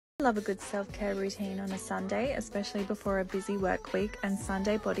Love a good self-care routine on a Sunday, especially before a busy work week, and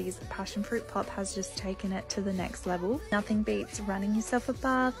Sunday Body's passion fruit pop has just taken it to the next level. Nothing beats running yourself a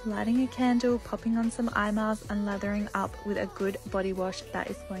bath, lighting a candle, popping on some eye masks and lathering up with a good body wash that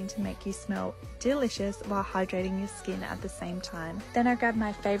is going to make you smell delicious while hydrating your skin at the same time. Then I grab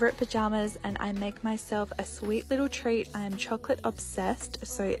my favorite pajamas and I make myself a sweet little treat. I am chocolate obsessed,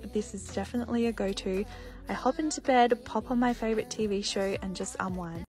 so this is definitely a go-to. I hop into bed, pop on my favorite TV show and just unwind.